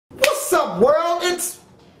up, world? It's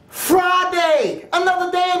Friday.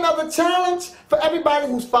 Another day, another challenge. For everybody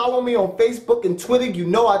who's following me on Facebook and Twitter, you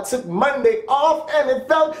know I took Monday off and it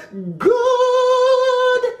felt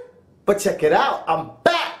good. But check it out, I'm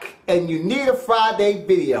back and you need a Friday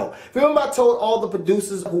video. Remember I told all the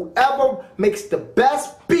producers, whoever makes the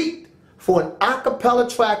best beat for an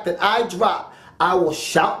acapella track that I drop, I will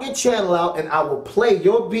shout your channel out and I will play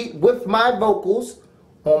your beat with my vocals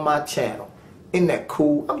on my channel. Isn't that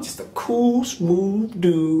cool? I'm just a cool, smooth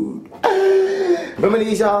dude. Remember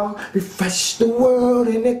these, y'all? Refresh the world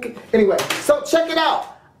and it. Anyway, so check it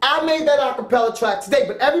out. I made that acapella track today,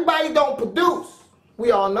 but everybody don't produce.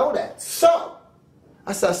 We all know that. So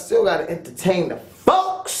I said I still gotta entertain the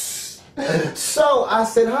folks. So I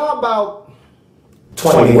said, how about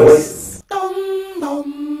 20 minutes?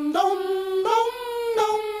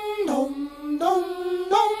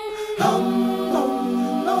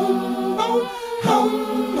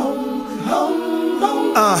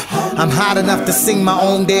 I'm hot enough to sing my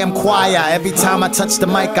own damn choir. Every time I touch the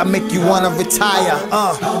mic, I make you wanna retire.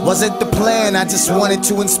 Wasn't the plan, I just wanted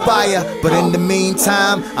to inspire. But in the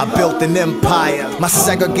meantime, I built an empire. My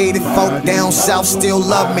segregated folk down south still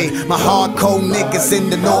love me. My hardcore niggas in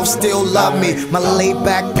the north still love me. My laid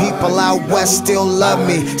back people out west still love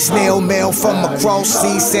me. Snail mail from across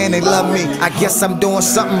seas saying they love me. I guess I'm doing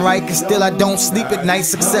something right, cause still I don't sleep at night.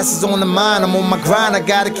 Success is on the mind, I'm on my grind, I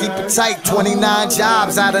gotta keep it tight. 29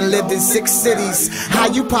 jobs, I done lived in 6 cities. How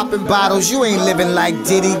you popping bottles? You ain't living like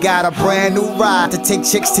Diddy. Got a brand new ride to take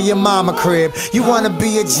chicks to your mama crib. You wanna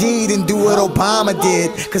be a G, then do what Obama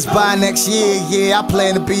did. Cause by next year, yeah, I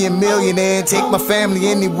plan to be a millionaire and take my family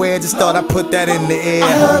anywhere. Just thought I'd put that in the air.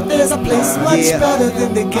 I heard there's a place much better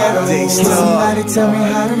than the ghetto. Can somebody tell me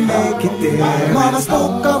how to make it there? Mama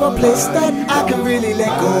spoke of a place that I can really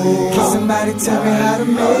let go. Can somebody tell me how to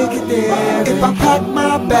make it there? If I pack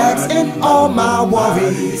my bags and all my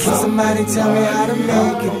worries, can somebody tell me how to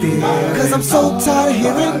make it there? Cause I'm so tired of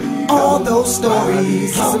hearing all those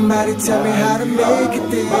stories. Can somebody tell me how to make it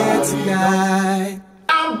there tonight?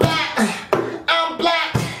 I'm black,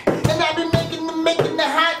 and I be making the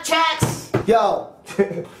hot tracks. Yo,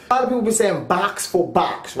 a lot of people be saying box for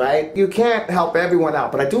box, right? You can't help everyone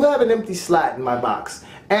out, but I do have an empty slot in my box.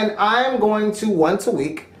 And I'm going to, once a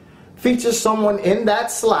week, feature someone in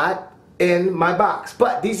that slot in my box.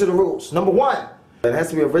 But these are the rules. Number 1, it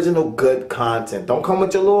has to be original, good content. Don't come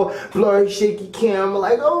with your little blurry, shaky camera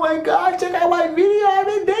like, oh my God, check out my video, I'm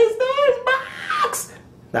in Daystar's box.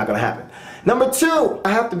 Not gonna happen. Number 2, I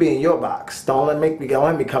have to be in your box. Don't let me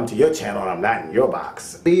come to your channel and I'm not in your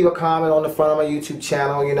box. Leave a comment on the front of my YouTube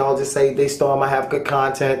channel, you know, just say Daystar might have good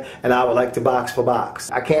content and I would like to box for box.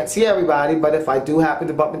 I can't see everybody, but if I do happen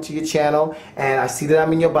to bump into your channel and I see that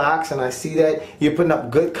I'm in your box and I see that you're putting up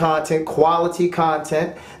good content, quality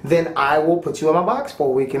content, then I will put you in my box for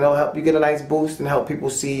a week and it'll help you get a nice boost and help people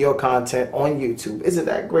see your content on YouTube. Isn't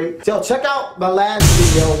that great? So check out my last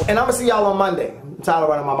video and I'm gonna see y'all on Monday. I'm tired of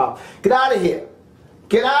running my mouth. Get out of here.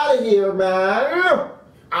 Get out of here, man.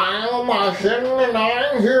 I'm Martian and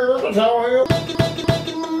I'm here to tell you.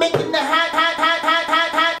 Making the hot.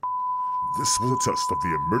 This was a test of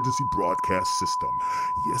the emergency broadcast system.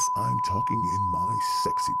 Yes, I'm talking in my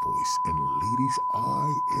sexy voice. And ladies,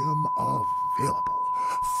 I am available.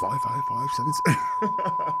 55576.